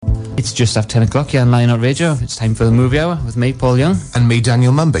It's just after 10 o'clock here on Lion Out Radio. It's time for the movie hour with me, Paul Young. And me,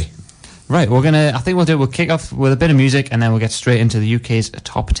 Daniel Mumby. Right, we'll kick off with a bit of music and then we'll get straight into the UK's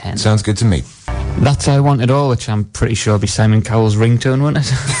top 10. Sounds good to me. That's I Want It All, which I'm pretty sure will be Simon Cowell's ringtone, won't it?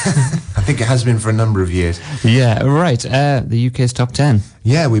 I think it has been for a number of years. Yeah, right, the UK's top 10.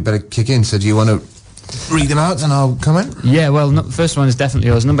 Yeah, we better kick in. So do you want to read them out and I'll comment? Yeah, well, the first one is definitely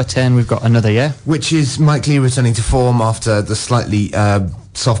yours. Number 10, we've got Another Year. Which is Mike Leigh returning to form after the slightly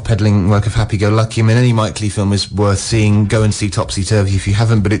soft-peddling work of Happy Go Lucky. I mean, any Mike Leigh film is worth seeing. Go and see Topsy Turvy if you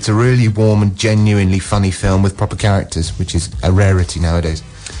haven't, but it's a really warm and genuinely funny film with proper characters, which is a rarity nowadays.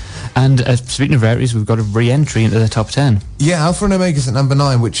 And speaking of rarities, we've got a re-entry into the top 10. Yeah, Alpha and Omega's at number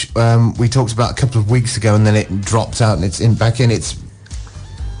 9, which we talked about a couple of weeks ago, and then it dropped out and it's back in.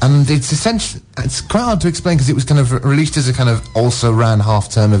 And it's essentially, it's quite hard to explain because it was kind of released as a kind of also-ran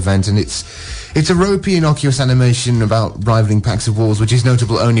half-term event, and it's a ropey, innocuous animation about rivaling packs of wolves, which is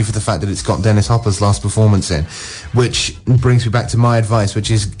notable only for the fact that it's got Dennis Hopper's last performance in, which brings me back to my advice,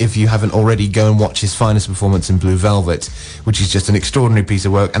 which is, if you haven't already, go and watch his finest performance in Blue Velvet, which is just an extraordinary piece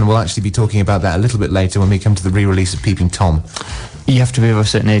of work, and we'll actually be talking about that a little bit later when we come to the re-release of Peeping Tom. You have to be of a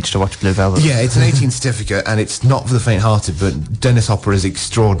certain age to watch Blue Velvet. Yeah, it's an 18 certificate, and it's not for the faint-hearted, but Dennis Hopper is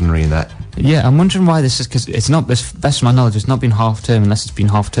extraordinary in that. Yeah, I'm wondering why this is, because it's not, best of my knowledge, it's not been half-term, unless it's been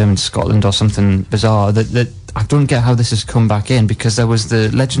half-term in Scotland or something bizarre, that I don't get how this has come back in, because there was the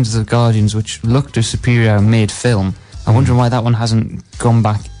Legends of the Guardians, which looked a superior made film. I'm wondering why that one hasn't gone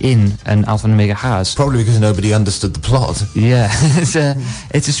back in, and Alpha and Omega has. Probably because nobody understood the plot. Yeah,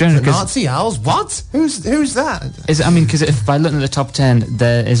 it's a strange... Nazi owls? What? Who's that? Because if by looking at the top 10,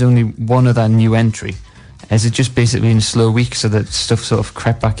 there is only one other new entry. Is it just basically in a slow week so that stuff sort of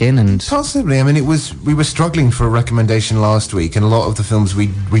crept back in? And possibly. I mean, we were struggling for a recommendation last week, and a lot of the films we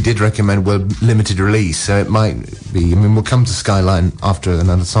did recommend were limited release, so it might be. I mean, we'll come to Skyline after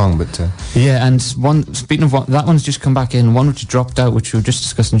another song, but yeah. And speaking of that one's just come back in. One which dropped out, which we were just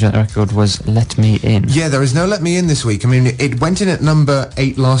discussing during the record, was Let Me In. Yeah, there is no Let Me In this week. I mean, it went in at number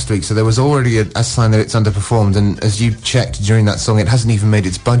 8 last week, so there was already a sign that it's underperformed. And as you checked during that song, it hasn't even made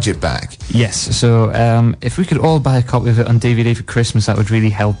its budget back. Yes. So if we could all buy a copy of it on DVD for Christmas, that would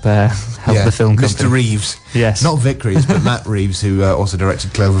really help the film company. Mr. Reeves. Yes. Not Vic Reeves, but Matt Reeves, who also directed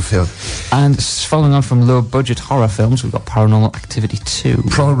Cloverfield. And following on from low-budget horror films, we've got Paranormal Activity 2.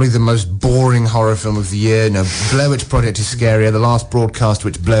 Probably the most boring horror film of the year. No, Blair Witch Project is scarier. The last broadcast,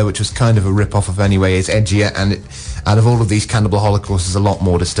 Blair Witch was kind of a rip-off of anyway, is edgier, and out of all of these cannibal holocausts, is a lot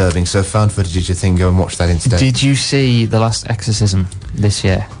more disturbing. So if found footage is your thing, go and watch that instead. Did you see The Last Exorcism this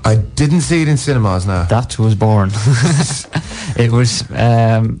year? I didn't see it in cinemas, no. That was boring. It was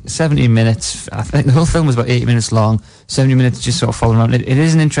 70 minutes. I think the whole film was about 80 minutes long. 70 minutes just sort of following around. It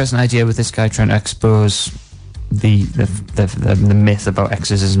is an interesting idea with this guy trying to expose the myth about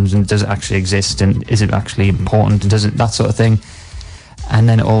exorcisms, and does it actually exist, and is it actually important, and does it, that sort of thing. And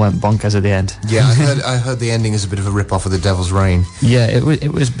then it all went bonkers at the end. Yeah, I heard the ending is a bit of a rip-off of The Devil's Reign. Yeah, it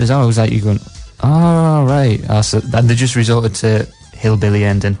was bizarre. It was like you going, oh, right. So they just resorted to hillbilly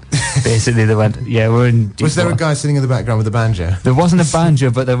ending. Basically, they went, yeah, we're in deep Was there water. a guy sitting in the background with a banjo? There wasn't a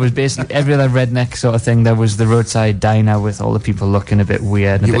banjo, but there was basically every other redneck sort of thing. There was the roadside diner with all the people looking a bit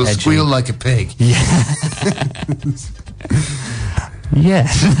weird and a bit edgy. You will squeal like a pig. Yeah.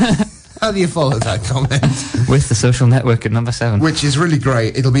 Yes. How do you follow that comment? With The Social Network at number 7. Which is really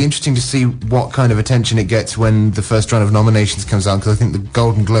great. It'll be interesting to see what kind of attention it gets when the first round of nominations comes out, because I think the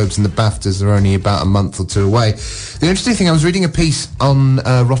Golden Globes and the BAFTAs are only about a month or two away. The interesting thing, I was reading a piece on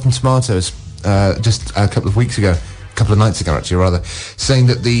Rotten Tomatoes just a couple of nights ago, actually, rather, saying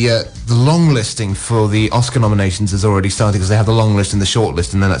that the long listing for the Oscar nominations has already started, because they have the long list and the short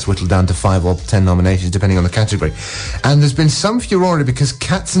list, and then that's whittled down to 5 or 10 nominations, depending on the category. And there's been some furore because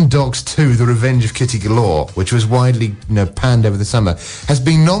Cats and Dogs 2, The Revenge of Kitty Galore, which was widely panned over the summer, has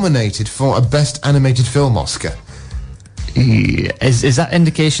been nominated for a Best Animated Film Oscar. Is that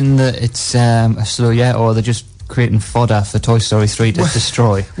indication that it's a slow yet, or they're just creating fodder for Toy Story 3 to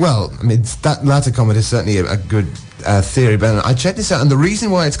destroy? Well, I mean, that latter comment is certainly a good theory, but I checked this out, and the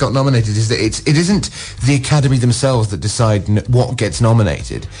reason why it's got nominated is that it isn't the Academy themselves that decide what gets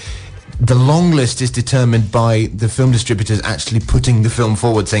nominated. The long list is determined by the film distributors actually putting the film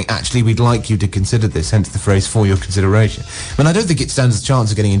forward, saying, actually, we'd like you to consider this, hence the phrase, for your consideration. I mean, I don't think it stands a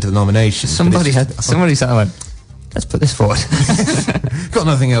chance of getting into the nomination. Somebody sat and went, let's put this forward. Got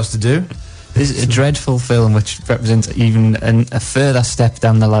nothing else to do. This is a dreadful film which represents even a further step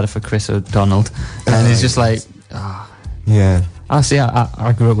down the ladder for Chris O'Donnell. And it's just like, yeah. I see,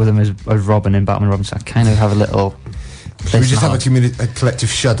 I grew up with him as Robin in Batman Robin, so I kind of have a little... Should we just have a collective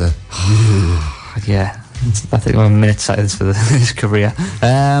shudder? Yeah. I think we're a minute sighted for his career.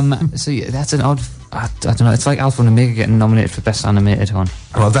 So yeah, that's an odd. I don't know. It's like Alpha and Omega getting nominated for Best Animated one.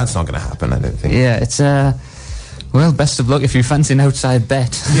 Well, that's not going to happen, I don't think. Yeah, it's well, best of luck if you fancy an outside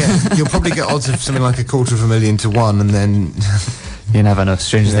bet. Yeah, you'll probably get odds of something like 250,000 to 1, and then you never know.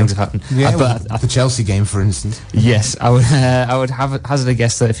 Stranger things have happened. Yeah, the Chelsea game, for instance. Yes, I would hazard a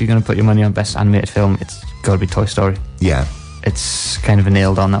guess that if you're going to put your money on Best Animated Film, it's got to be Toy Story. Yeah, it's kind of a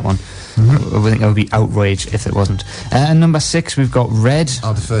nailed on that one. I think I would be outraged if it wasn't. And number 6, we've got Red.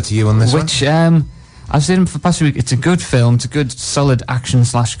 I'll defer to you on this one. Which I've seen for the past week. It's a good film. It's a good, solid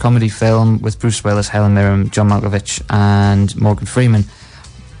action/comedy film with Bruce Willis, Helen Mirren, John Malkovich, and Morgan Freeman.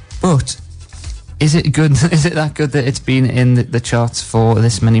 But is it good? Is it that good that it's been in the charts for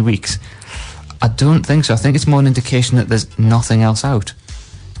this many weeks? I don't think so. I think it's more an indication that there's nothing else out,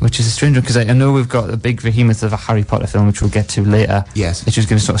 which is a strange one, because I know we've got a big behemoth of a Harry Potter film, which we'll get to later. Yes. Which is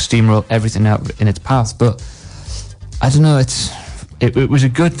going to sort of steamroll everything out in its path. But I don't know. It was a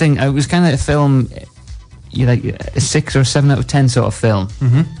good thing. It was kind of like a film, like a 6 or 7 out of 10 sort of film.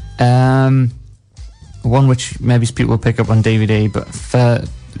 One which maybe people will pick up on DVD, but for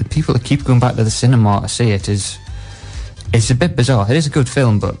the people that keep going back to the cinema to see it's a bit bizarre. It is a good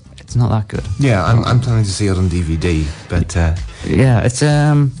film, but it's not that good. Yeah, I'm planning to see it on DVD, but yeah, it's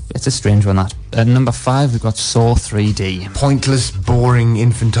a strange one. That at number 5 we've got Saw 3D. Pointless, boring,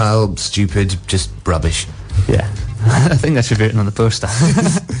 infantile, stupid, just rubbish. Yeah, I think that should be written on the poster.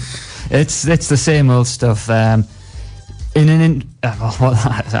 It's the same old stuff. I nearly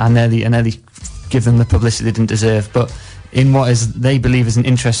give them the publicity they didn't deserve, but in what is they believe is an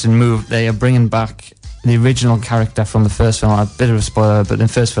interesting move, they are bringing back the original character from the first film. A bit of a spoiler, but in the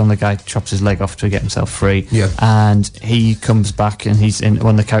first film the guy chops his leg off to get himself free. Yeah. And he comes back and he's in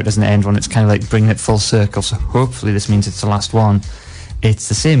one of the characters in the end one. It's kind of like bringing it full circle, so hopefully this means it's the last one. It's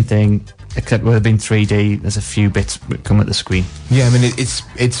the same thing, except with it being 3D, there's a few bits that come at the screen. Yeah, I mean,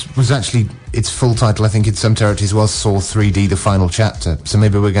 it was actually, its full title, I think, in some territories was Saw 3D, the final chapter. So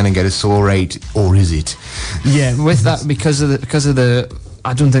maybe we're going to get a Saw 8, or is it? Yeah, with that, because of the,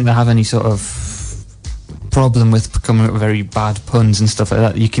 I don't think they have any sort of problem with coming up with very bad puns and stuff like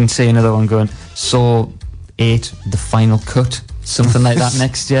that. You can see another one going, Saw 8, the final cut, something like that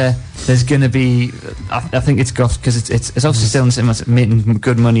next year. There's going to be, I think it's got, because it's obviously still in the cinema, it's making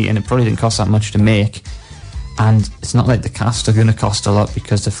good money, and it probably didn't cost that much to make. And it's not like the cast are going to cost a lot,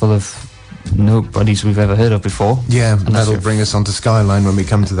 because they're full of nobodies we've ever heard of before. Yeah, and that'll bring us onto Skyline when we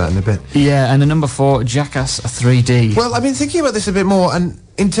come to that in a bit. Yeah, and at number 4, Jackass 3D. Well, I've been thinking about this a bit more, and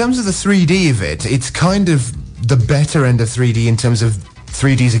in terms of the 3D of it, it's kind of the better end of 3D in terms of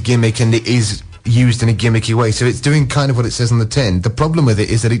 3D's a gimmick, and it is used in a gimmicky way, so it's doing kind of what it says on the tin. The problem with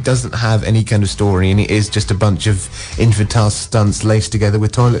it is that it doesn't have any kind of story, and it is just a bunch of infantile stunts laced together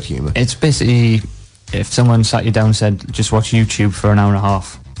with toilet humour. It's basically, if someone sat you down and said, just watch YouTube for an hour and a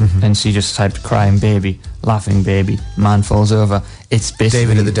half, and so you just typed crying baby, laughing baby, man falls over, it's basically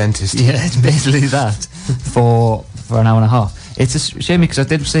David at the dentist. Yeah, it's basically that for an hour and a half. It's a shame, because I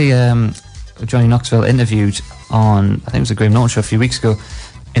did see Johnny Knoxville interviewed on, I think it was the Graham Norton show a few weeks ago,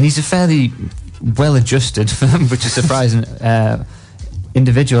 and he's a fairly well-adjusted, which is surprising,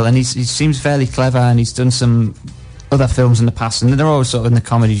 individual, and he seems fairly clever, and he's done some other films in the past, and they're all sort of in the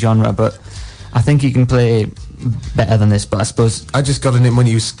comedy genre, but I think he can play better than this. But I suppose I just got when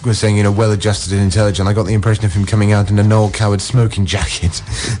you were saying, well-adjusted and intelligent, I got the impression of him coming out in a Noel Coward smoking jacket.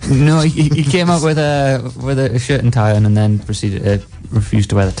 No, he came out with a shirt and tie on, and then proceeded to refuse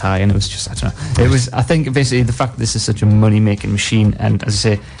to wear the tie, and it was just, I don't know. It was, I think, basically the fact that this is such a money-making machine, and as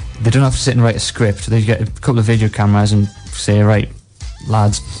I say, they don't have to sit and write a script. They get a couple of video cameras and say, right,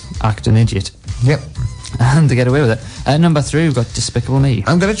 lads, act an idiot. Yep. And they get away with it. At number 3, we've got Despicable Me.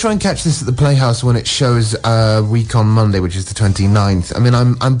 I'm going to try and catch this at the Playhouse when it shows a week on Monday, which is the 29th. I mean,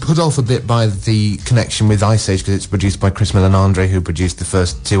 I'm put off a bit by the connection with Ice Age, because it's produced by Chris Melanandre, who produced the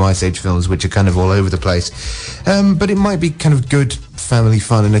first 2 Ice Age films, which are kind of all over the place. But it might be kind of good family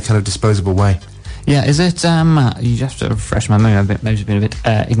fun in a kind of disposable way. Yeah, is it, you have to refresh my memory, I've maybe been a bit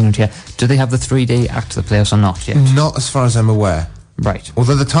ignorant here. Do they have the 3D at the Playhouse or not yet? Not as far as I'm aware. Right.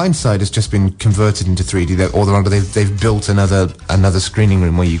 Although the Tyneside has just been converted into 3D, they've built another screening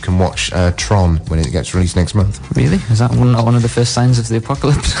room where you can watch Tron when it gets released next month. Really? Is that not one of the first signs of the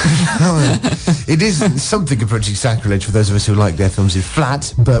apocalypse? It is something approaching sacrilege for those of us who like their films in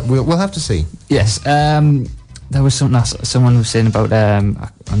flat, but we'll have to see. Yes. There was something else someone was saying about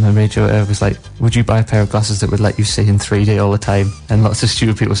on the radio. It was like, would you buy a pair of glasses that would let you see in 3D all the time? And lots of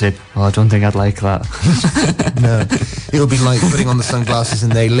stupid people said, "Oh, I don't think I'd like that." No, it'll be like putting on the sunglasses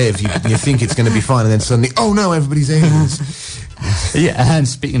and They Live. You think it's going to be fine, and then suddenly, oh no, everybody's aliens. Yeah, and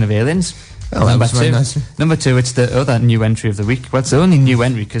speaking of aliens, Well, that was very nice. Number 2, it's the other new entry of the week. Well, it's the only new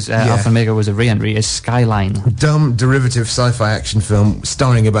entry because Alpha and Omega was a re-entry, is Skyline. Dumb, derivative sci-fi action film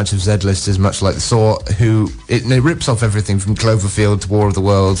starring a bunch of Z-listers, much like Saw, who it rips off everything from Cloverfield to War of the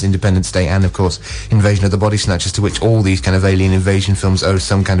Worlds, Independence Day, and, of course, Invasion of the Body Snatchers, to which all these kind of alien invasion films owe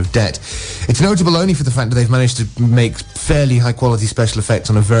some kind of debt. It's notable only for the fact that they've managed to make fairly high-quality special effects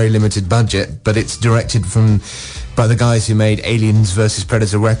on a very limited budget, but it's directed by the guys who made Aliens vs.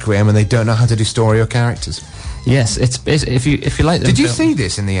 Predator Requiem, and they don't know how to do story or characters. Yes, it's if you like them. Did you see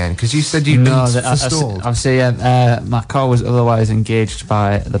this in the end? Because you said you'd been forestalled. Obviously, my car was otherwise engaged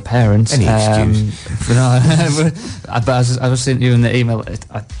by the parents. Any excuse. But as I was saying to you in the email,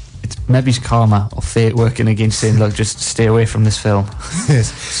 it's maybe karma or fate working against saying, look, just stay away from this film.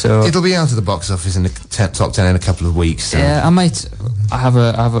 Yes. So it'll be out of the box office in the top 10 in a couple of weeks. So. Yeah, I have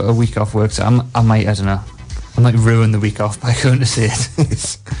a week off work, so I might ruin the week off by going to see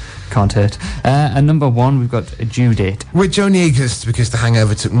it. Can't hurt. And number 1, we've got a due date. Which only exists because The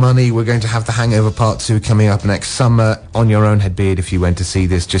Hangover took money. We're going to have The Hangover Part 2 coming up next summer. On your own head, beard, if you went to see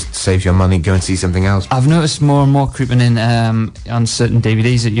this, just save your money, go and see something else. I've noticed more and more creeping in on certain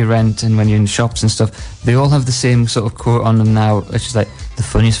DVDs that you rent and when you're in shops and stuff. They all have the same sort of quote on them now, which is like, the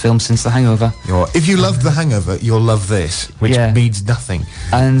funniest film since The Hangover. If you loved The Hangover, you'll love this, which means nothing.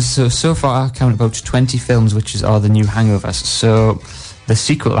 And so far I've counted about 20 films which are the new Hangovers. So the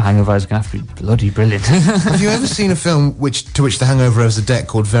sequel to The Hangover is going to have to be bloody brilliant. Have you ever seen a film to which The Hangover owes a debt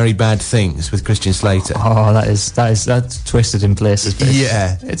called Very Bad Things with Christian Slater? Oh, that's twisted in places. But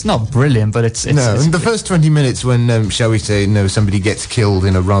it's not brilliant, but it's the first 20 minutes when, shall we say, somebody gets killed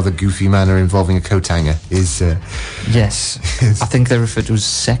in a rather goofy manner involving a coat hanger is... Yes. I think they're referred to as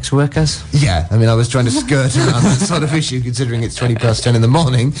sex workers. Yeah, I mean, I was trying to skirt around that sort of issue considering it's 20 past 10 in the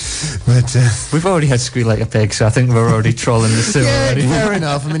morning, but... We've already had Squeal Like a Pig, so I think we're already trolling the sewer already. Fair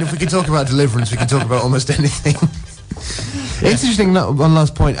enough. I mean, if we can talk about Deliverance, we can talk about almost anything. It's interesting, one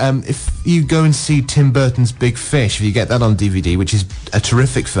last point, if you go and see Tim Burton's Big Fish, if you get that on DVD, which is a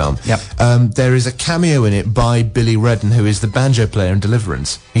terrific film, there is a cameo in it by Billy Redden, who is the banjo player in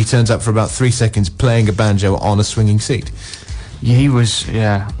Deliverance. He turns up for about 3 seconds playing a banjo on a swinging seat. He was,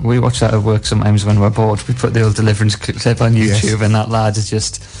 we watch that at work sometimes when we're bored. We put the old Deliverance clip on YouTube, and that lad is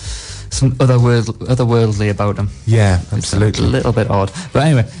just... some otherworldly about him. Yeah, it's absolutely. A little bit odd. But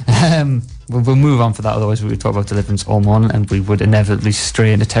anyway, we'll move on for that, otherwise we would talk about Deliverance all morning and we would inevitably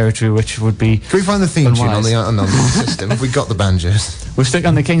stray into territory which would be... Can we find the theme tune on the system? Have we got the banjos? We'll stick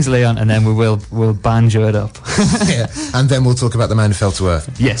on the Kings of Leon and then we'll banjo it up. Yeah, and then we'll talk about The Man Who Fell to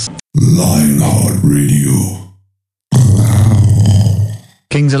Earth. Yes. Lionheart Radio.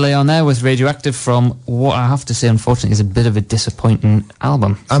 Kings of Leon there with Radioactive from what I have to say, unfortunately, is a bit of a disappointing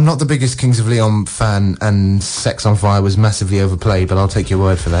album. I'm not the biggest Kings of Leon fan, and Sex on Fire was massively overplayed, but I'll take your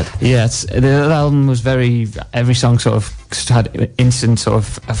word for that. Yeah, the album was every song sort of had instant sort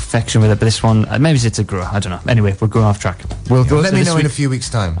of affection with it, but this one, maybe it's a grow, I don't know. Anyway, we're going off track. Let me know in a few weeks'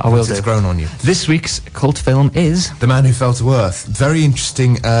 time. I will do. It's grown on you. This week's cult film is... The Man Who Fell to Earth. Very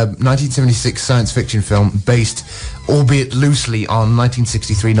interesting 1976 science fiction film based, albeit loosely, on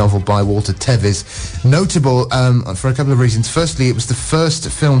 1963 novel by Walter Tevis. Notable for a couple of reasons. Firstly, it was the first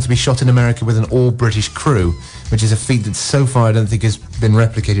film to be shot in America with an all-British crew, which is a feat that so far I don't think has been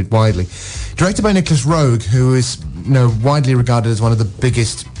replicated widely. Directed by Nicholas Roeg, who is widely regarded as one of the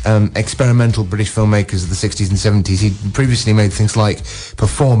biggest experimental British filmmakers of the 60s and 70s. He previously made things like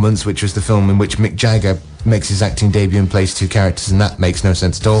Performance, which was the film in which Mick Jagger makes his acting debut and plays two characters, and that makes no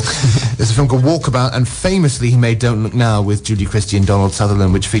sense at all. There's a film called Walkabout, and famously he made Don't Look Now with Judy Christie and Donald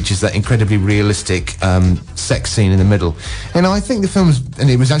Sutherland, which features that incredibly realistic sex scene in the middle. I think the film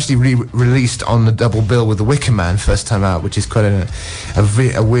it was actually released on the double bill with The Wicker Man first time out, which is quite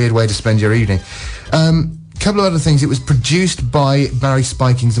a weird way to spend your evening. Couple of other things. It was produced by Barry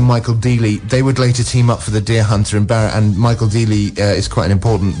Spikings and Michael Dealey. They would later team up for The Deer Hunter, and Michael Dealey is quite an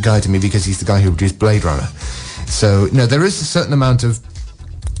important guy to me because he's the guy who produced Blade Runner. So, there is a certain amount of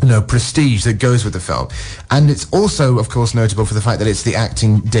prestige that goes with the film. And it's also, of course, notable for the fact that it's the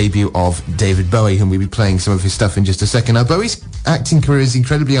acting debut of David Bowie, whom we'll be playing some of his stuff in just a second. Now, Bowie's acting career is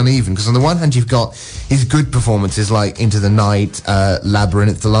incredibly uneven, because on the one hand, you've got his good performances like Into the Night,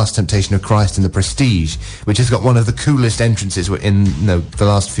 Labyrinth, The Last Temptation of Christ, and The Prestige, which has got one of the coolest entrances in the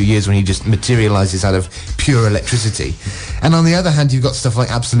last few years when he just materializes out of pure electricity. And on the other hand, you've got stuff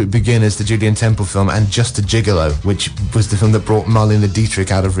like Absolute Beginners, the Julian Temple film, and Just a Gigolo, which was the film that brought Marlene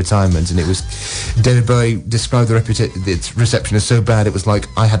Dietrich out of retirement. And it was, David Bowie described its reception as so bad it was like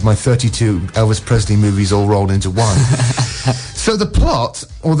I had my 32 Elvis Presley movies all rolled into one. So the plot,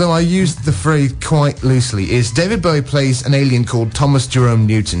 although I used the phrase quite loosely, is David Bowie plays an alien called Thomas Jerome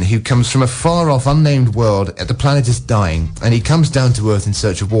Newton, who comes from a far-off, unnamed world. The planet is dying, and he comes down to Earth in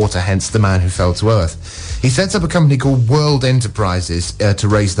search of water, hence the man who fell to Earth. He sets up a company called World Enterprises to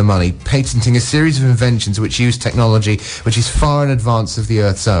raise the money, patenting a series of inventions which use technology which is far in advance of the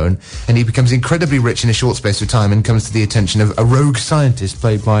Earth's own, and he becomes incredibly rich in a short space of time and comes to the attention of a rogue scientist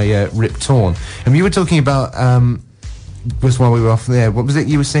played by Rip Torn. And you were talking about... was while we were off there. What was it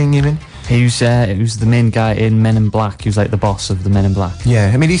you were saying, Ewan? He was the main guy in Men in Black. He was like the boss of the Men in Black. Yeah,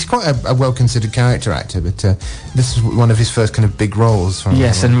 I mean, he's quite a well-considered character actor, but this is one of his first kind of big roles.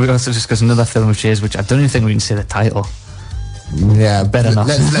 Yes, and we also discussed another film which I don't even think we can say the title. Yeah, better not.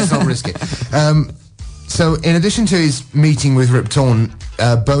 Let's not risk it. So, in addition to his meeting with Rip Torn,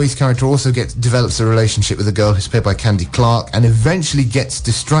 Bowie's character also develops a relationship with a girl who's played by Candy Clark, and eventually gets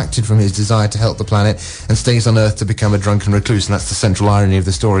distracted from his desire to help the planet and stays on Earth to become a drunken recluse. And that's the central irony of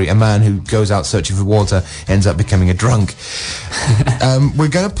the story. A man who goes out searching for water ends up becoming a drunk. We're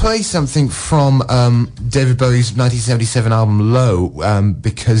going to play something from David Bowie's 1977 album Low,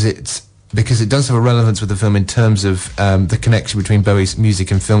 because it does have a relevance with the film in terms of the connection between Bowie's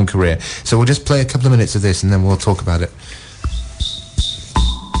music and film career. So we'll just play a couple of minutes of this and then we'll talk about it.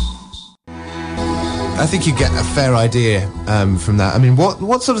 I think you get a fair idea from that. I mean,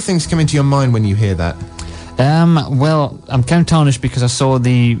 what sort of things come into your mind when you hear that? Well, I'm kind of tarnished because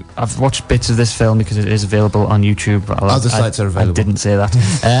I've watched bits of this film because it is available on YouTube. Other sites are available. I didn't say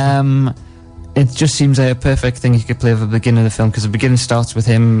that. It just seems like a perfect thing you could play at the beginning of the film, because the beginning starts with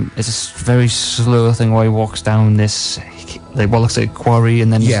him. It's a very slow thing where he walks down this, like what looks like a quarry,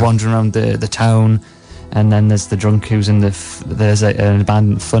 and then he's wandering around the town, and then there's the drunk who's in there's an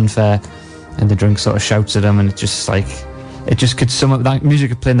abandoned fun fair, and the drunk sort of shouts at him, and it just could sum up. That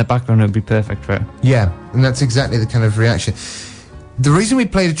music could play in the background, it would be perfect for it. Yeah, and that's exactly the kind of reaction. The reason we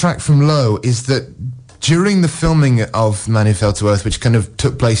played a track from Low is that during the filming of Man Who Fell to Earth, which kind of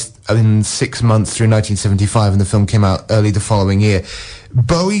took place in 6 months through 1975, and the film came out early the following year,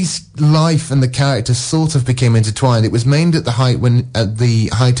 Bowie's life and the character sort of became intertwined. It was made at the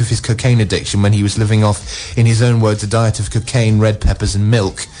height of his cocaine addiction, when he was living off, in his own words, a diet of cocaine, red peppers and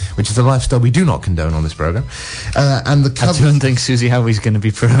milk, which is a lifestyle we do not condone on this programme. And the I don't think Susie Howie's going to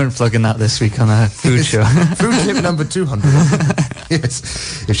be plugging that this week on a food show. Food tip number 200.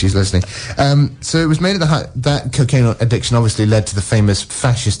 Yes, if she's listening. So it was made at the height. That cocaine addiction obviously led to the famous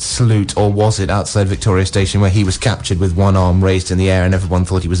fascist salute, or was it, outside Victoria Station, where he was captured with one arm raised in the air and everyone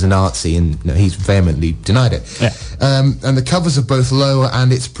thought he was a Nazi, and he's vehemently denied it. Yeah. And the covers of both Low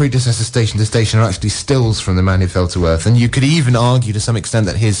and its predecessor Station to Station are actually stills from The Man Who Fell to Earth, and you could even argue to some extent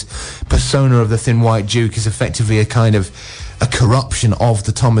that his persona of the Thin White Duke is effectively a kind of a corruption of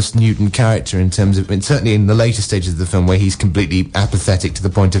the Thomas Newton character, in terms of, and certainly in the later stages of the film, where he's completely apathetic to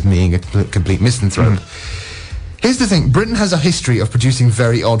the point of being a complete misanthrope. Here's the thing, Britain has a history of producing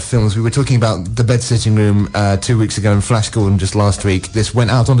very odd films. We were talking about The Bed Sitting Room 2 weeks ago, and Flash Gordon just last week. This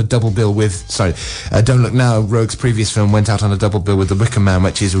went out on a double bill with, Don't Look Now, Rogue's previous film, went out on a double bill with The Wicker Man,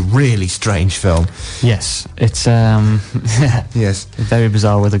 which is a really strange film. Yes, it's yes, very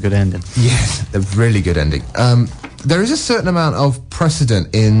bizarre with a good ending. Yes, a really good ending. There is a certain amount of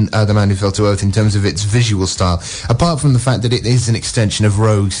precedent in The Man Who Fell to Earth in terms of its visual style, apart from the fact that it is an extension of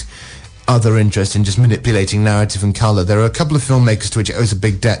Rogue's other interest in just manipulating narrative and colour. There are a couple of filmmakers to which it owes a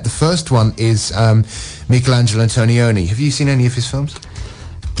big debt. The first one is Michelangelo Antonioni. Have you seen any of his films?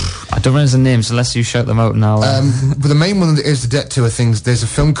 I don't remember the names unless you shout them out now. But the main one that owes the debt to are things. There's a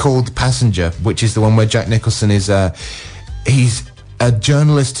film called Passenger, which is the one where Jack Nicholson is he's a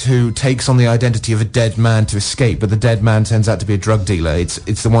journalist who takes on the identity of a dead man to escape, but the dead man turns out to be a drug dealer.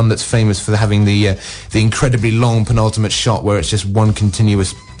 It's the one that's famous for having the incredibly long penultimate shot, where it's just one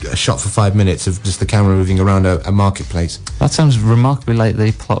continuous shot for 5 minutes of just the camera moving around a marketplace. That sounds remarkably like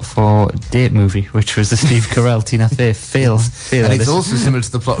the plot for Date Movie, which was the Steve Carell, Tina Fey fail. And it's also similar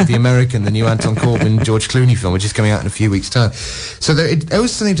to the plot of The American, the new Anton Corbijn, George Clooney film, which is coming out in a few weeks' time. So it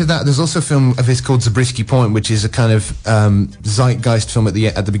owes something to that. There's also a film of his called Zabriskie Point, which is a kind of zeitgeist film at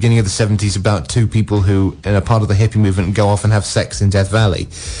the beginning of the 70s about two people who, in a part of the hippie movement, go off and have sex in Death Valley,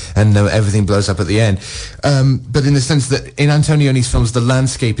 and everything blows up at the end. But in the sense that in Antonioni's films, the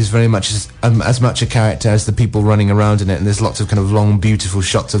landscape is very much as much a character as the people running around in it, and there's lots of kind of long, beautiful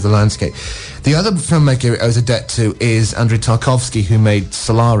shots of the landscape. The other filmmaker it owes a debt to is Andrei Tarkovsky, who made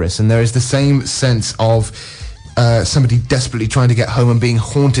Solaris, and there is the same sense of somebody desperately trying to get home and being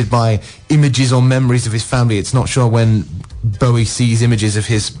haunted by images or memories of his family. It's not sure when Bowie sees images of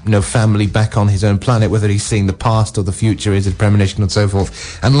his family back on his own planet, whether he's seeing the past or the future, is it premonition and so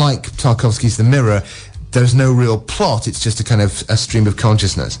forth. And like Tarkovsky's The Mirror, there's no real plot. It's just a kind of a stream of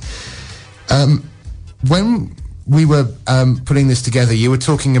consciousness. When we were putting this together, you were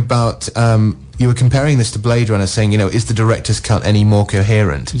talking about, you were comparing this to Blade Runner, saying, is the director's cut any more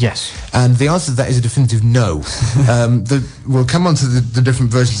coherent? Yes. And the answer to that is a definitive no. We'll come on to the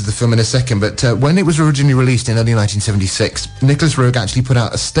different versions of the film in a second, but when it was originally released in early 1976, Nicholas Roeg actually put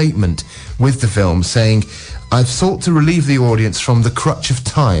out a statement with the film saying, "I've sought to relieve the audience from the crutch of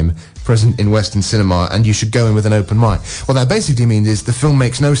time present in Western cinema, and you should go in with an open mind." What that basically means is the film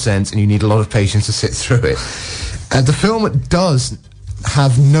makes no sense and you need a lot of patience to sit through it. And the film does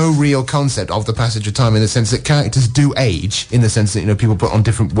have no real concept of the passage of time, in the sense that characters do age, in the sense that people put on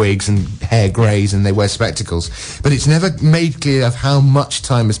different wigs and hair greys and they wear spectacles, but it's never made clear of how much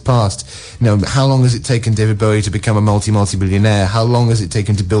time has passed. How long has it taken David Bowie to become a multi-billionaire? How long has it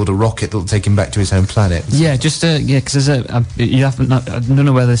taken to build a rocket that'll take him back to his home planet? Yeah, just because there's I don't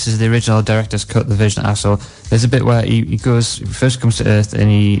know whether this is the original director's cut, the version I saw. There's a bit where he first comes to Earth and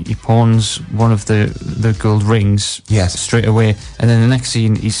he pawns one of the gold rings. Yes. Straight away, and then the next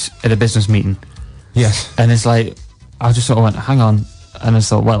scene he's at a business meeting. Yes. And it's like, I just sort of went, hang on. And I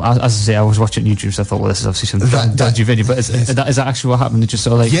thought, well, as I say, I was watching YouTube, so I thought, well, this is obviously some dodgy video, but is that actually what happened? It just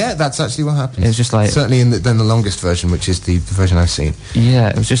sort of like... Yeah, that's actually what happened. It was just like... Certainly in the longest version, which is the version I've seen. Yeah,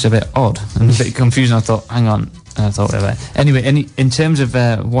 it was just a bit odd and a bit confusing. I thought, hang on. And I thought, whatever. Anyway, in terms of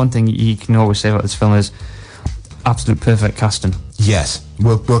one thing you can always say about this film is absolute perfect casting. Yes.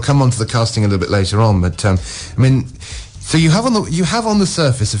 We'll come on to the casting a little bit later on, but, so you have on the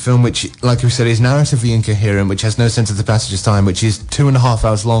surface a film which, like we said, is narratively incoherent, which has no sense of the passage of time, which is 2.5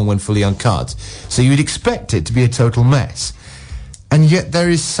 hours long when fully uncut. So you'd expect it to be a total mess. And yet there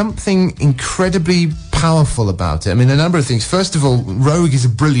is something incredibly powerful about it. A number of things. First of all, Roeg is a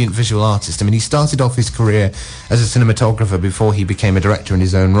brilliant visual artist. He started off his career as a cinematographer before he became a director in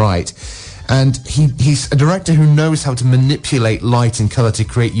his own right. And he's a director who knows how to manipulate light and colour to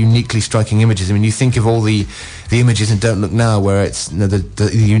create uniquely striking images. You think of all the images in Don't Look Now, where it's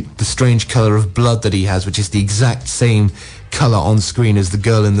the strange colour of blood that he has, which is the exact same colour on screen as the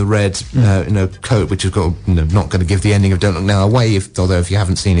girl in the red coat, which is not going to give the ending of Don't Look Now away, although if you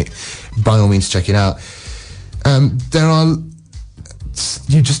haven't seen it, by all means check it out. There are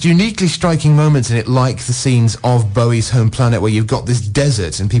just uniquely striking moments in it, like the scenes of Bowie's home planet, where you've got this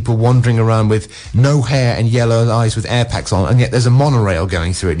desert and people wandering around with no hair and yellow eyes with air packs on, and yet there's a monorail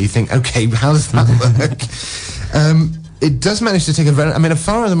going through it, and you think, okay, how does that work? It does manage to take a very... as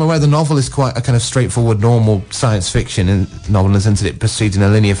far as I'm aware, the novel is quite a kind of straightforward, normal science fiction novel, in the sense that it proceeds in a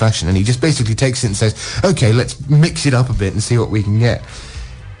linear fashion, and he just basically takes it and says, okay, let's mix it up a bit and see what we can get.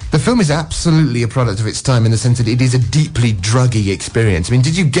 The film is absolutely a product of its time, in the sense that it is a deeply druggy experience.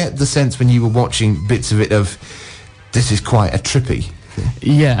 Did you get the sense when you were watching bits of it of, this is quite a trippy thing?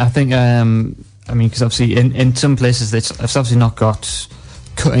 Yeah, I think, because obviously in some places it's obviously not got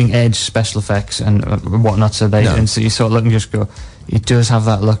cutting-edge special effects and whatnot, so and so you sort of look and just go, it does have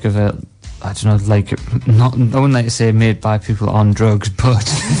that look of it, I don't know, like, I wouldn't like to say made by people on drugs, but...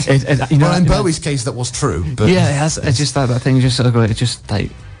 well, in Bowie's case, that was true, but... Yeah, it has, it's just that thing, you just sort of go, it's just,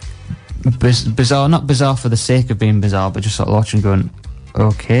 like... bizarre, not bizarre for the sake of being bizarre, but just sort of watching going,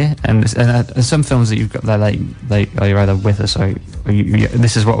 okay. And some films that you've got there, like oh, you're either with us or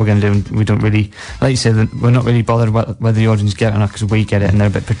this is what we're going to do, and we don't really, like you said, we're not really bothered whether the audience get it or not, because we get it and they're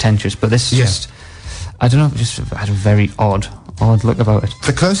a bit pretentious. But this is just, I don't know, just had a very odd look about it.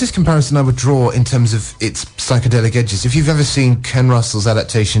 The closest comparison I would draw in terms of its psychedelic edges, if you've ever seen Ken Russell's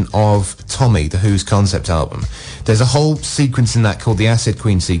adaptation of Tommy, the Who's concept album, there's a whole sequence in that called the Acid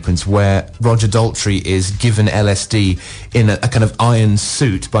Queen sequence, where Roger Daltrey is given LSD in a kind of iron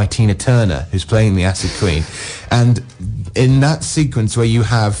suit by Tina Turner, who's playing the Acid Queen. And in that sequence where you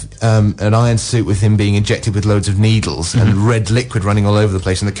have an iron suit with him being injected with loads of needles and red liquid running all over the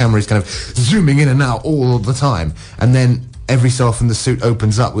place, and the camera is kind of zooming in and out all the time, and then every so often the suit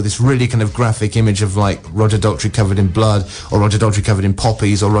opens up with this really kind of graphic image of like Roger Daltrey covered in blood, or Roger Daltrey covered in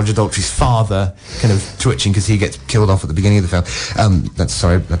poppies, or Roger Daltrey's father kind of twitching because he gets killed off at the beginning of the film. That's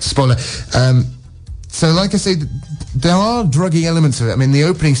a spoiler. So like I say, there are druggy elements of it. The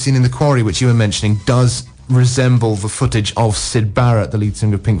opening scene in the quarry, which you were mentioning, does resemble the footage of Syd Barrett, the lead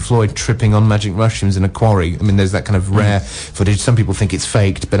singer of Pink Floyd, tripping on magic mushrooms in a quarry. There's that kind of rare footage. Some people think it's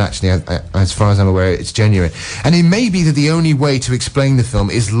faked, but actually, as far as I'm aware, it's genuine. And it may be that the only way to explain the film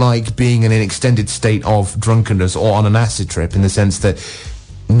is like being in an extended state of drunkenness or on an acid trip, in the sense that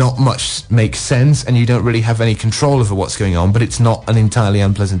not much makes sense, and you don't really have any control over what's going on, but it's not an entirely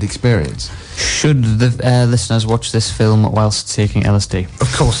unpleasant experience. Should the listeners watch this film whilst taking LSD?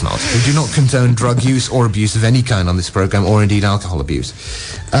 Of course not. We do not condone drug use or abuse of any kind on this programme, or indeed alcohol abuse.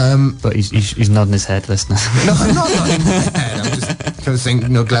 But he's nodding his head, listeners. No, I'm not nodding my head. I'm just kind of saying,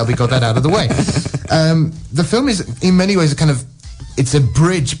 glad we got that out of the way. The film is, in many ways, it's a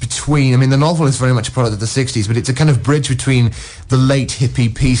bridge between, the novel is very much a product of the 60s, but it's a kind of bridge between the late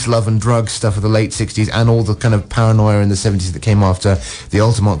hippie peace, love and drug stuff of the late 60s and all the kind of paranoia in the 70s that came after the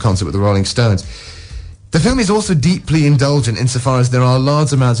Altamont concert with the Rolling Stones. The film is also deeply indulgent insofar as there are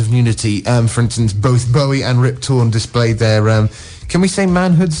large amounts of nudity. For instance, both Bowie and Rip Torn displayed their, can we say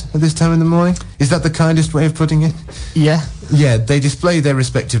manhoods at this time in the morning? Is that the kindest way of putting it? Yeah. Yeah, they display their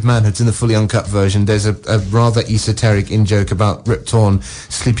respective manhoods in the fully uncut version. There's a rather esoteric in-joke about Rip Torn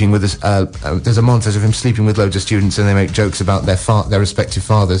sleeping with there's a montage of him sleeping with loads of students, and they make jokes about their respective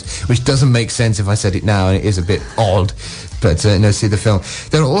fathers, which doesn't make sense if I said it now, and it is a bit odd. But, see the film.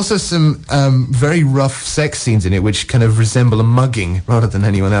 There are also some very rough sex scenes in it, which kind of resemble a mugging rather than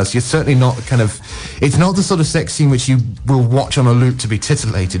anyone else. You're certainly not it's not the sort of sex scene which you will watch on a loop to be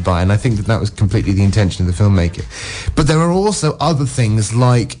titillated by, and I think that was completely the intention of the filmmaker. But there are also other things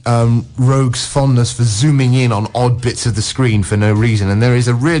like Rogue's fondness for zooming in on odd bits of the screen for no reason, and there is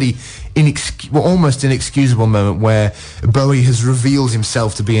a really almost inexcusable moment where Bowie has revealed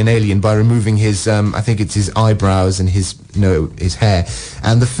himself to be an alien by removing his, I think it's his eyebrows and his hair,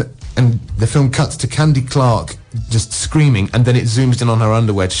 and the film cuts to Candy Clark just screaming, and then it zooms in on her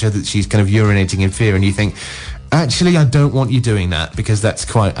underwear to show that she's kind of urinating in fear, and you think, actually, I don't want you doing that, because that's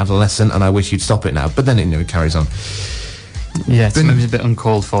quite adolescent, and I wish you'd stop it now. But then it carries on. Yeah, it's maybe a bit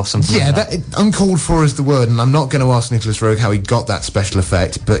uncalled for, something like that. Uncalled for is the word, and I'm not going to ask Nicholas Roeg how he got that special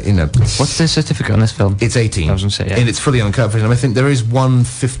effect, but, What's the certificate on this film? It's 18. I was going to say, yeah. And it's fully uncut version. I think there is one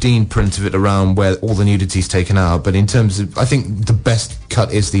 15 print of it around where all the nudity's taken out, but in terms of, I think the best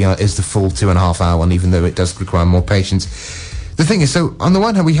cut is the full 2.5 hour one, even though it does require more patience. The thing is, so on the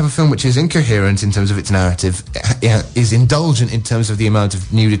one hand, we have a film which is incoherent in terms of its narrative, is indulgent in terms of the amount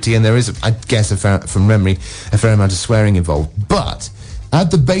of nudity, and there is, I guess, from memory, a fair amount of swearing involved. But at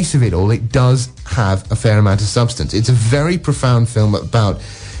the base of it all, it does have a fair amount of substance. It's a very profound film about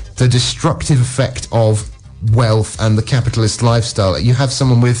the destructive effect of wealth and the capitalist lifestyle. You have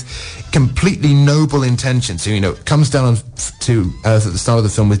someone with completely noble intentions who, comes down to Earth at the start of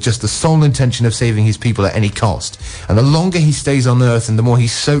the film with just the sole intention of saving his people at any cost. And the longer he stays on Earth and the more he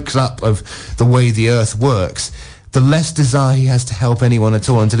soaks up of the way the Earth works, the less desire he has to help anyone at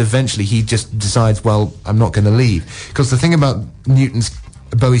all, until eventually he just decides, well, I'm not going to leave. Because the thing about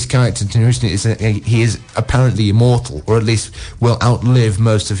Bowie's character is that he is apparently immortal, or at least will outlive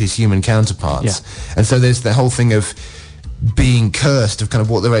most of his human counterparts. Yeah. And so there's the whole thing of being cursed, of kind of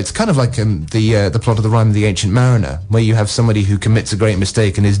what they're. It's kind of like the plot of The Rime of the Ancient Mariner, where you have somebody who commits a great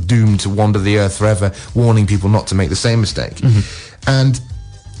mistake and is doomed to wander the earth forever, warning people not to make the same mistake. Mm-hmm. And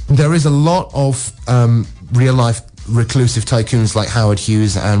there is a lot of real life reclusive tycoons like Howard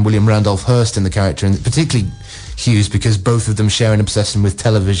Hughes and William Randolph Hearst in the character, and particularly Hughes, because both of them share an obsession with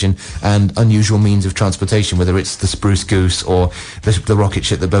television and unusual means of transportation, whether it's the Spruce Goose or the rocket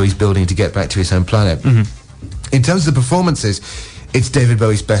ship that Bowie's building to get back to his home planet. Mm-hmm. In terms of the performances, it's David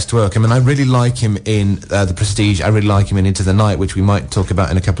Bowie's best work. I really like him in The Prestige. I really like him in Into the Night, which we might talk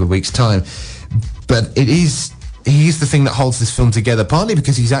about in a couple of weeks' time. But he's the thing that holds this film together, partly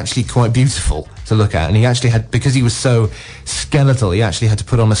because he's actually quite beautiful to look at, and he actually had, because he was so skeletal, he actually had to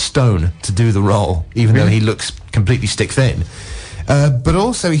put on a stone to do the role, even though he looks completely stick thin. But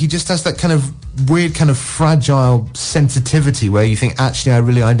also, he just has that kind of weird, kind of fragile sensitivity where you think, actually, I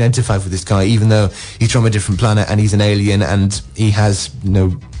really identify with this guy, even though he's from a different planet and he's an alien and he has,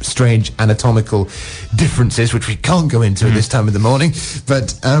 strange anatomical differences, which we can't go into at this time of the morning.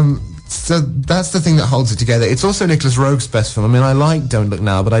 But, so that's the thing that holds it together. It's also Nicholas Roeg's best film. I like Don't Look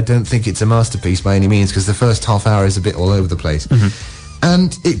Now, but I don't think it's a masterpiece by any means, because the first half hour is a bit all over the place. Mm-hmm.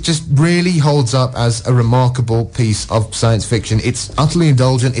 And it just really holds up as a remarkable piece of science fiction. It's utterly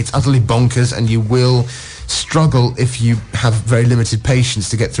indulgent, it's utterly bonkers, and you will struggle if you have very limited patience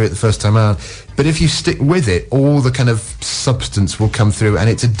to get through it the first time out. But if you stick with it, all the kind of substance will come through, and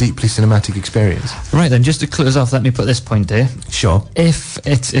it's a deeply cinematic experience. Right then, just to close off, let me put this point there. Sure. If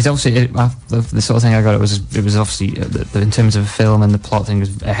it's obviously the sort of thing I got, it was obviously in terms of a film and the plot thing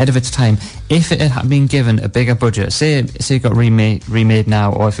was ahead of its time. If it had been given a bigger budget, say it got remade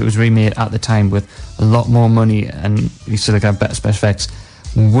now, or if it was remade at the time with a lot more money and you sort of got better special effects,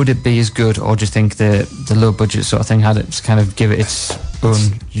 would it be as good, or do you think the low budget sort of thing had it kind of give it its own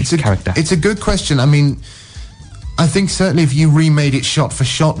character? It's a good question. I think certainly if you remade it shot for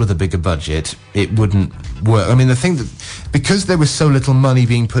shot with a bigger budget, it wouldn't work. I mean, the thing that, because there was so little money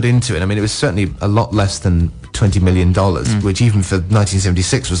being put into it, I mean, it was certainly a lot less than $20 million, which even for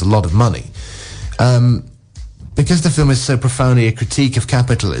 1976 was a lot of money. Because the film is so profoundly a critique of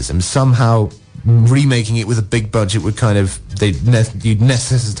capitalism, somehow remaking it with a big budget would kind of, you'd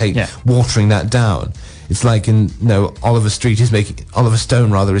necessitate watering that down. It's like Oliver Stone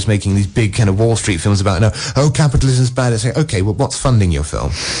is making these big kind of Wall Street films about, capitalism's bad. It's like, okay, well, what's funding your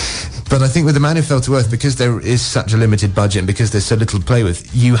film? But I think with The Man Who Fell to Earth, because there is such a limited budget and because there's so little to play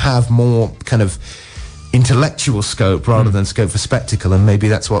with, you have more kind of intellectual scope rather than scope for spectacle, and maybe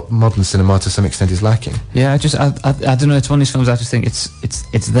that's what modern cinema to some extent is lacking. Yeah, I don't know, it's one of these films I just think it's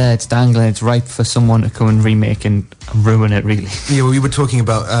there, it's dangling, it's ripe for someone to come and remake and ruin it, really. Yeah, well, we were talking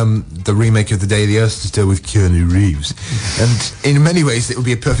about the remake of The Day the Earth Stood Still with Keanu Reeves, and in many ways it would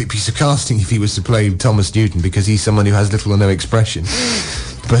be a perfect piece of casting if he was to play Thomas Newton, because he's someone who has little or no expression.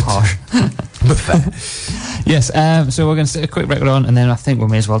 But harsh. But fair. Yes, so we're going to stick a quick record on, and then I think we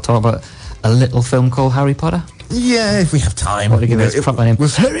may as well talk about a little film called Harry Potter. Yeah, if we have time. What to give it its proper name?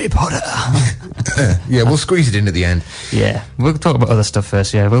 Harry Potter. Yeah, we'll squeeze it in at the end. Yeah, we'll talk about other stuff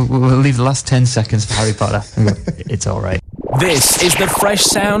first. Yeah, we'll leave the last 10 seconds for Harry Potter. It's all right. This is the fresh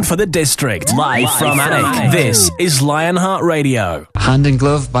sound for the district. Live from Alnwick. This is Lionheart Radio. Hand in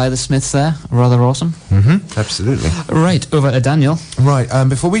Glove by the Smiths there. Rather awesome. Mm-hmm, absolutely. Right, over to Daniel. Right,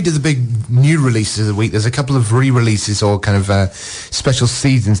 before we do the big new releases of the week, there's a couple of re-releases or kind of special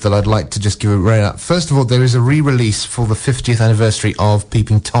seasons that I'd like to just give a rein out. First of all, there is a re-release for the 50th anniversary of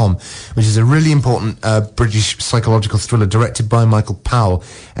Peeping Tom, which is a really important British psychological thriller directed by Michael Powell,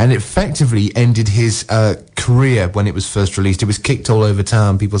 and it effectively ended his career when it was first released. It was kicked all over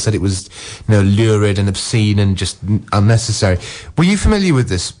town. People said it was, lurid and obscene and just unnecessary. Were you familiar with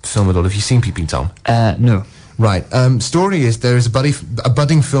this film at all? Have you seen Peeping Tom? No. Right. Story is there is a budding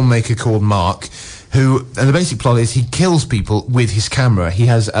filmmaker called Mark who, and the basic plot is he kills people with his camera. He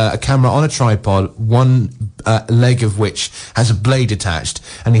has a camera on a tripod, one leg of which has a blade attached,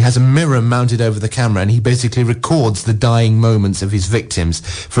 and he has a mirror mounted over the camera, and he basically records the dying moments of his victims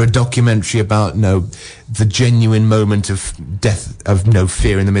for a documentary about, the genuine moment of death, of no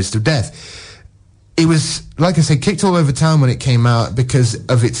fear in the midst of death. It was, like I said, kicked all over town when it came out because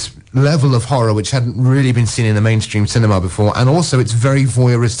of its level of horror, which hadn't really been seen in the mainstream cinema before, and also its very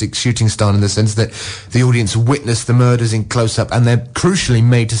voyeuristic shooting style in the sense that the audience witnessed the murders in close-up, and they're crucially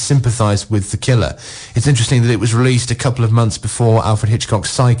made to sympathise with the killer. It's interesting that it was released a couple of months before Alfred Hitchcock's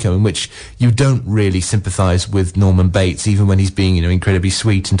Psycho, in which you don't really sympathise with Norman Bates, even when he's being, incredibly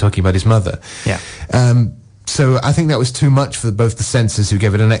sweet and talking about his mother. Yeah. So I think that was too much for both the censors who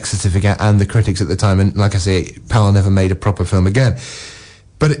gave it an X certificate and the critics at the time, and like I say, Powell never made a proper film again.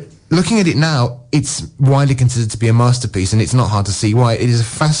 But looking at it now, it's widely considered to be a masterpiece, and it's not hard to see why. It is a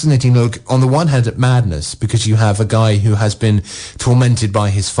fascinating look, on the one hand, at madness, because you have a guy who has been tormented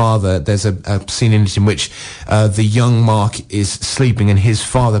by his father. There's a scene in it in which the young Mark is sleeping, and his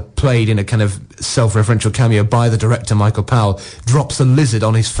father, played in a kind of self-referential cameo by the director Michael Powell, drops a lizard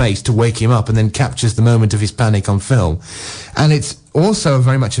on his face to wake him up and then captures the moment of his panic on film. And it's also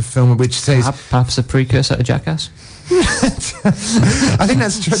very much a film which says... Perhaps a precursor to Jackass? I think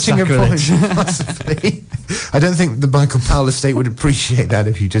that's stretching a point, possibly. I don't think the Michael Powell estate would appreciate that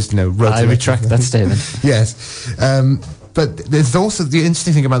if you just, wrote I retract that statement. Yes. But there's also, the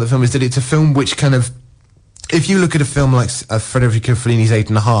interesting thing about the film is that it's a film which kind of, if you look at a film like Federico Fellini's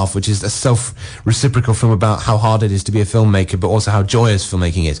 8½, which is a self-reciprocal film about how hard it is to be a filmmaker, but also how joyous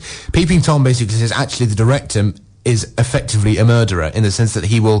filmmaking is, Peeping Tom basically says actually the director is effectively a murderer, in the sense that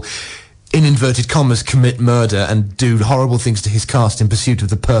he will, in inverted commas, commit murder and do horrible things to his cast in pursuit of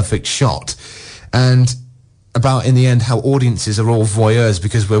the perfect shot. And about, in the end, how audiences are all voyeurs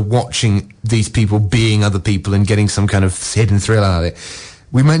because we're watching these people being other people and getting some kind of hidden thrill out of it.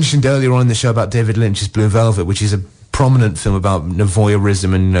 We mentioned earlier on in the show about David Lynch's Blue Velvet, which is a prominent film about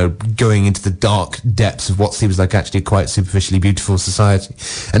voyeurism and going into the dark depths of what seems like actually quite superficially beautiful society.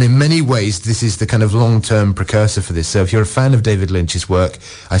 And in many ways, this is the kind of long-term precursor for this. So if you're a fan of David Lynch's work,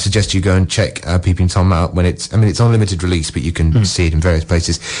 I suggest you go and check Peeping Tom out when it's on limited release, but you can see it in various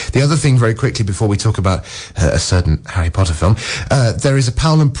places. The other thing, very quickly, before we talk about a certain Harry Potter film, there is a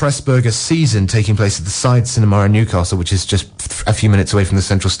Powell and Pressburger season taking place at the Side Cinema in Newcastle, which is just a few minutes away from the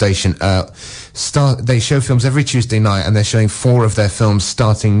central station. They show films every Tuesday night, and they're showing 4 of their films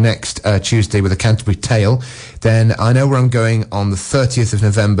starting next Tuesday with A Canterbury Tale. Then I Know Where I'm Going on the 30th of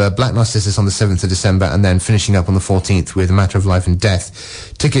November, Black Narcissus on the 7th of December, and then finishing up on the 14th with A Matter of Life and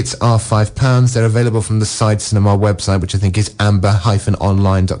Death. Tickets are £5. They're available from the Side Cinema website, which I think is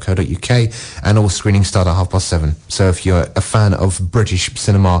amber-online.co.uk, and all screenings start at 7:30. So if you're a fan of British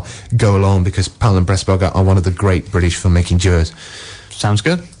cinema, go along, because Powell and Pressburger are one of the great British filmmaking duos. Sounds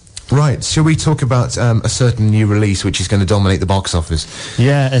good. Right, shall we talk about a certain new release which is going to dominate the box office?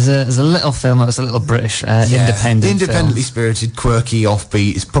 Yeah, there's a little film that was a little British, independently spirited, quirky,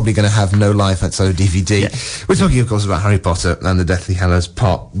 offbeat. It's probably going to have no life outside of DVD. Yeah. We're talking, of course, about Harry Potter and the Deathly Hallows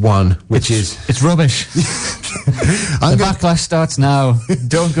Part 1, it's rubbish. The backlash starts now.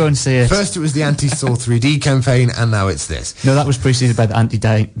 Don't go and see it. First it was the anti-Saw 3D campaign, and now it's this. No, that was preceded by the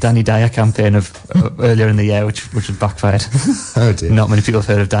anti-Danny Dyer campaign of earlier in the year, which was backfired. Oh dear. Not many people have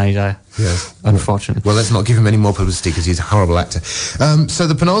heard of Danny Dyer. Yes. Unfortunately. Well, let's not give him any more publicity, because he's a horrible actor. So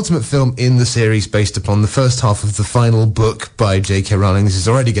the penultimate film in the series, based upon the first half of the final book by J.K. Rowling. This is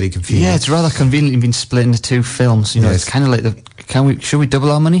already getting confusing. Yeah, it's rather conveniently been split into 2 films. You know, it's kind of like should we double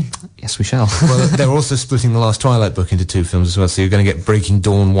our money? Yes, we shall. Well, they're also splitting the last Twilight book into 2 films as well, so you're going to get Breaking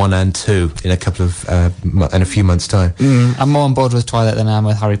Dawn 1 and 2 in a couple of in a few months' time. I'm more on board with Twilight than I am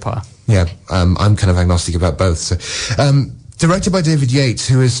with Harry Potter. Yeah, I'm kind of agnostic about both. So, directed by David Yates,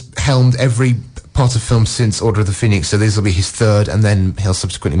 who has helmed every Potter film since Order of the Phoenix, so this will be his 3rd, and then he'll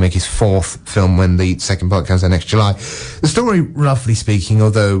subsequently make his 4th film when the second part comes out next July. The story, roughly speaking,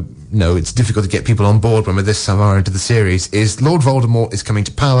 although it's difficult to get people on board when we're this far into the series, is Lord Voldemort is coming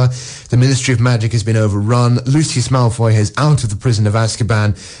to power, the Ministry of Magic has been overrun, Lucius Malfoy is out of the prison of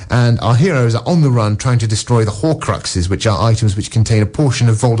Azkaban, and our heroes are on the run trying to destroy the Horcruxes, which are items which contain a portion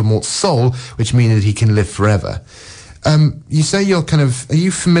of Voldemort's soul, which mean that he can live forever. You say are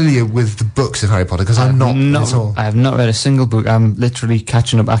you familiar with the books of Harry Potter? Because I'm not at all. I have not read a single book. I'm literally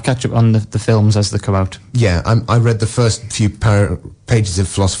catching up. I catch up on the films as they come out. Yeah, I read the first few pages of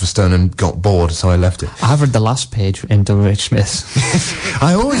Philosopher's Stone and got bored, so I left it. I have read the last page in W.H. Smith's.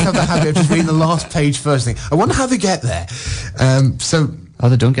 I always have the habit of just reading the last page first thing. I wonder how they get there.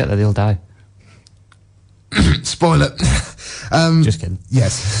 They don't get there, they'll die. Spoiler. Just kidding.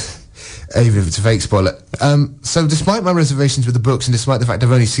 Yes. Even if it's a fake spoiler. So despite my reservations with the books, and despite the fact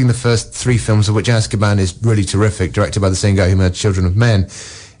I've only seen the first 3 films, of which Azkaban is really terrific, directed by the same guy who made Children of Men,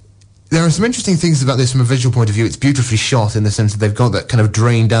 there are some interesting things about this from a visual point of view. It's beautifully shot in the sense that they've got that kind of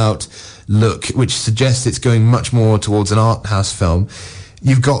drained out look, which suggests it's going much more towards an art house film.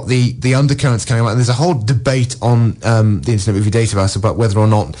 You've got the undercurrents coming out, and there's a whole debate on the Internet Movie Database about whether or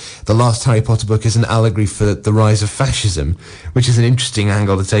not the last Harry Potter book is an allegory for the rise of fascism, which is an interesting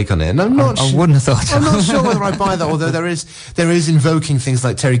angle to take on it. And I wouldn't have thought so. I'm not sure whether I buy that, although there is invoking things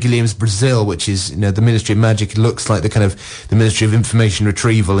like Terry Gilliam's Brazil, which is, the Ministry of Magic. It looks like the Ministry of Information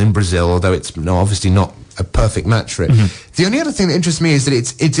Retrieval in Brazil, although it's obviously not a perfect match for it. Mm-hmm. The only other thing that interests me is that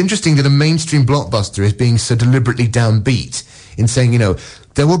it's interesting that a mainstream blockbuster is being so deliberately downbeat in saying,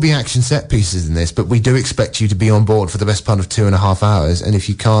 there will be action set pieces in this, but we do expect you to be on board for the best part of 2.5 hours, and if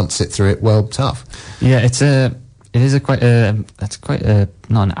you can't sit through it, well, tough. Yeah, it's quite a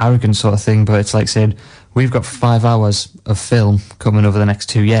not an arrogant sort of thing, but it's like saying, we've got 5 hours of film coming over the next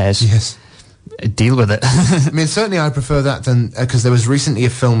 2 years. Yes. Deal with it. I mean, certainly I prefer that than, because there was recently a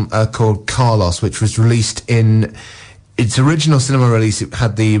film called Carlos, which was released in its original cinema release. It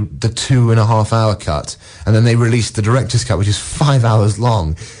had the 2.5 hour cut, and then they released the director's cut, which is 5 hours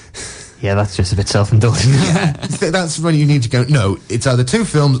long. Yeah, that's just a bit self-indulgent. Yeah, that's when you need to go, no, it's either 2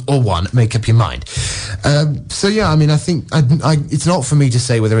 films or 1, make up your mind. So yeah, I mean, I think it's not for me to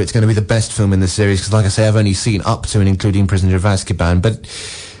say whether it's going to be the best film in the series, because like I say, I've only seen up to and including Prisoner of Azkaban, but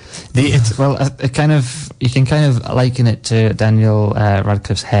you can kind of liken it to Daniel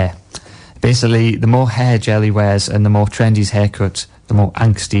Radcliffe's hair. Basically, the more hair gel he wears and the more trendy his haircut, the more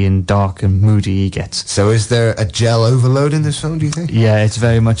angsty and dark and moody he gets. So is there a gel overload in this film, do you think? Yeah, it's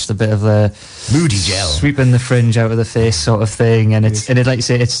very much the bit of the moody gel, sweeping the fringe out of the face sort of thing, and it's like you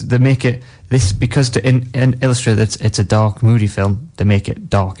say, they make it this because to illustrate that it's a dark, moody film. They make it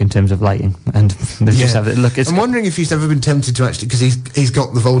dark in terms of lighting, and they just have it look. I'm wondering if he's ever been tempted to actually, because he's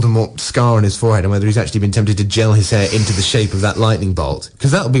got the Voldemort scar on his forehead, and whether he's actually been tempted to gel his hair into the shape of that lightning bolt,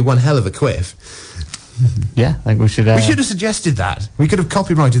 because that would be one hell of a quiff. Yeah, I think we should. We should have suggested that. We could have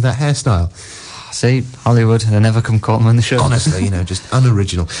copyrighted that hairstyle. See, Hollywood, they never come calling on the show. Honestly, just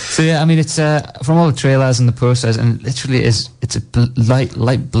unoriginal. So yeah, I mean, it's from all the trailers and the posters, and it's a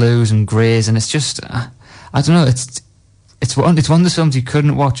light blues and greys, and it's just, I don't know, It's one of the films you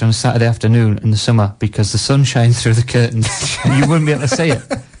couldn't watch on a Saturday afternoon in the summer because the sun shines through the curtains. You wouldn't be able to see it.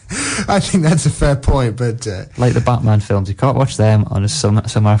 I think that's a fair point, but... like the Batman films, you can't watch them on a summer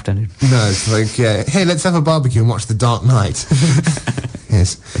afternoon. No, it's like, hey, let's have a barbecue and watch The Dark Knight.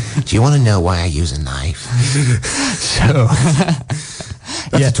 Yes. Do you want to know why I use a knife? So...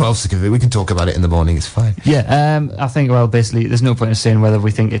 That's a 12-second video. We can talk about it in the morning. It's fine. Yeah, I think, well, basically, there's no point in saying whether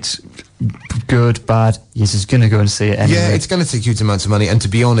we think it's good, bad. You're just going to go and see it anyway. Yeah, it's going to take huge amounts of money. And to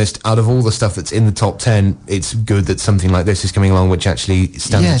be honest, out of all the stuff that's in the top 10, it's good that something like this is coming along, which actually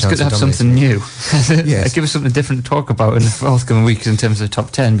stands Yeah, it's good to have something new. Yes. Give us something different to talk about in the forthcoming weeks in terms of the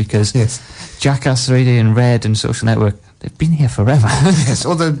top 10, because Jackass 3D and Red and Social Network, they've been here forever. Yes,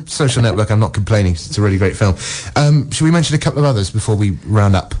 although Social Network, I'm not complaining. It's a really great film. Should we mention a couple of others before we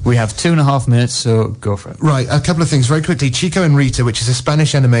round up? We have 2.5 minutes, so go for it. Right, a couple of things very quickly. Chico and Rita, which is a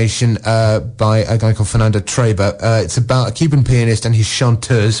Spanish animation by a guy called Fernando Treba. It's about a Cuban pianist and his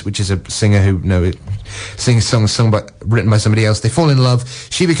chanteuse, which is a singer who sings songs written by somebody else. They fall in love.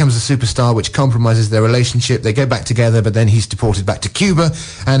 She becomes a superstar, which compromises their relationship. They go back together, but then he's deported back to Cuba,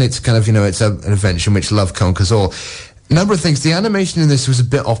 and it's kind of, it's an adventure in which love conquers all. Number of things. The animation in this was a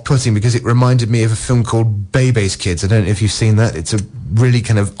bit off-putting because it reminded me of a film called Bebe's Kids. I don't know if you've seen that. It's a really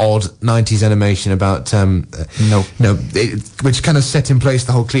kind of odd 90s animation about... which kind of set in place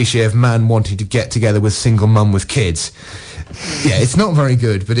the whole cliche of man wanting to get together with single mum with kids. Yeah, it's not very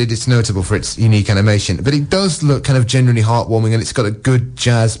good, but it's notable for its unique animation. But it does look kind of genuinely heartwarming, and it's got a good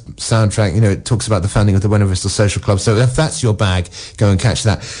jazz soundtrack. It talks about the founding of the Buena Vista Social Club. So if that's your bag, go and catch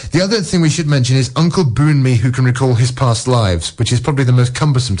that. The other thing we should mention is Uncle Boonmee Who Can Recall His Past Lives, which is probably the most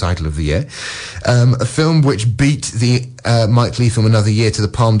cumbersome title of the year. A film which beat the Mike Leigh film Another Year to the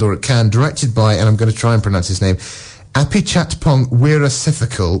Palme d'Or at Cannes, directed by, and I'm going to try and pronounce his name, Apichatpong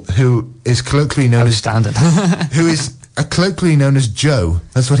Weerasethakul, who is colloquially known colloquially known as Joe.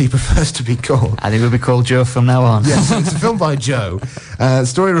 That's what he prefers to be called. I think we'll be called Joe from now on. Yes, so it's a film by Joe. The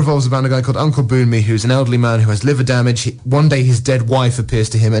story revolves around a guy called Uncle Boonmee, who's an elderly man who has liver damage. One day his dead wife appears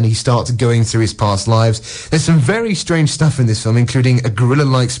to him and he starts going through his past lives. There's some very strange stuff in this film, including a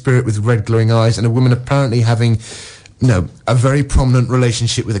gorilla-like spirit with red glowing eyes and a woman apparently having... a very prominent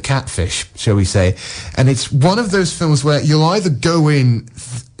relationship with a catfish, shall we say. And it's one of those films where you'll either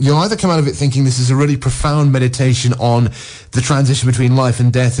come out of it thinking this is a really profound meditation on the transition between life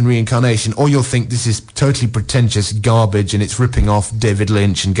and death and reincarnation, or you'll think this is totally pretentious garbage and it's ripping off David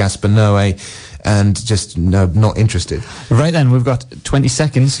Lynch and Gaspar Noé, and just not interested. Right then, we've got 20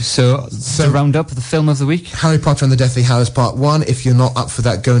 seconds, so to round up the film of the week. Harry Potter and the Deathly Hallows Part 1. If you're not up for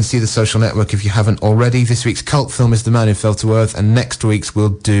that, go and see The Social Network if you haven't already. This week's cult film is The Man Who Fell to Earth, and next week's we'll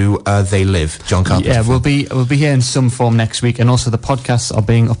do They Live, John Carpenter. Yeah, we'll be here in some form next week, and also the podcasts are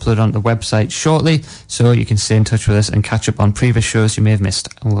being uploaded on the website shortly, so you can stay in touch with us and catch up on previous shows you may have missed.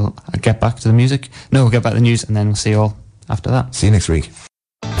 And we'll get back to the music. No, we'll get back to the news, and then we'll see you all after that. See you next week.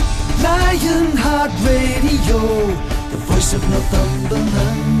 Lionheart Radio, the voice of Northumberland.